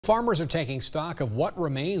Farmers are taking stock of what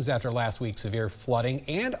remains after last week's severe flooding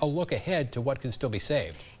and a look ahead to what can still be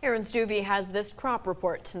saved. Aaron Stuvey has this crop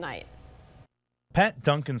report tonight. Pat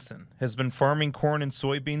Duncanson has been farming corn and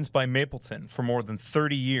soybeans by Mapleton for more than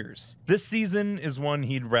 30 years. This season is one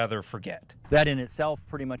he'd rather forget. That in itself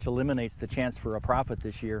pretty much eliminates the chance for a profit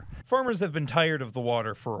this year. Farmers have been tired of the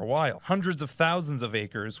water for a while. Hundreds of thousands of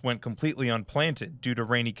acres went completely unplanted due to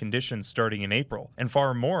rainy conditions starting in April, and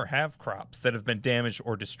far more have crops that have been damaged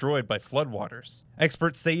or destroyed by floodwaters.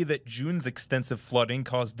 Experts say that June's extensive flooding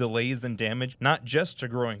caused delays and damage not just to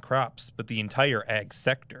growing crops, but the entire ag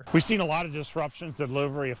sector. We've seen a lot of disruptions to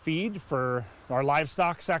delivery of feed for our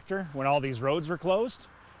livestock sector when all these roads were closed.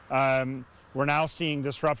 We're now seeing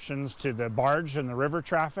disruptions to the barge and the river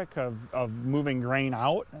traffic of moving grain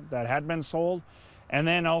out that had been sold. And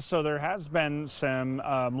then also there has been some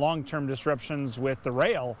long-term disruptions with the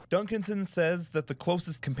rail. Duncanson says that the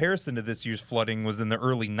closest comparison to this year's flooding was in the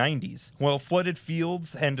early 90s. While flooded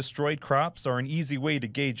fields and destroyed crops are an easy way to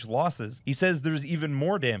gauge losses, he says there's even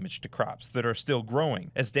more damage to crops that are still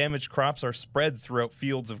growing, as damaged crops are spread throughout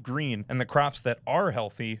fields of green, and the crops that are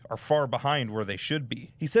healthy are far behind where they should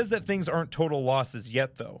be. He says that things aren't total losses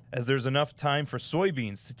yet, though, as there's enough time for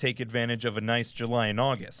soybeans to take advantage of a nice July and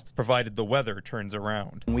August, provided the weather turns around.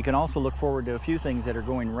 We can also look forward to a few things that are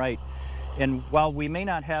going right. And while we may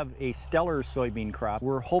not have a stellar soybean crop,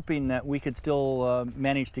 we're hoping that we could still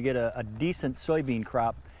manage to get a decent soybean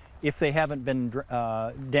crop if they haven't been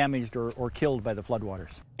damaged or killed by the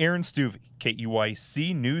floodwaters. Aaron Stuvey,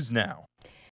 KEYC News Now.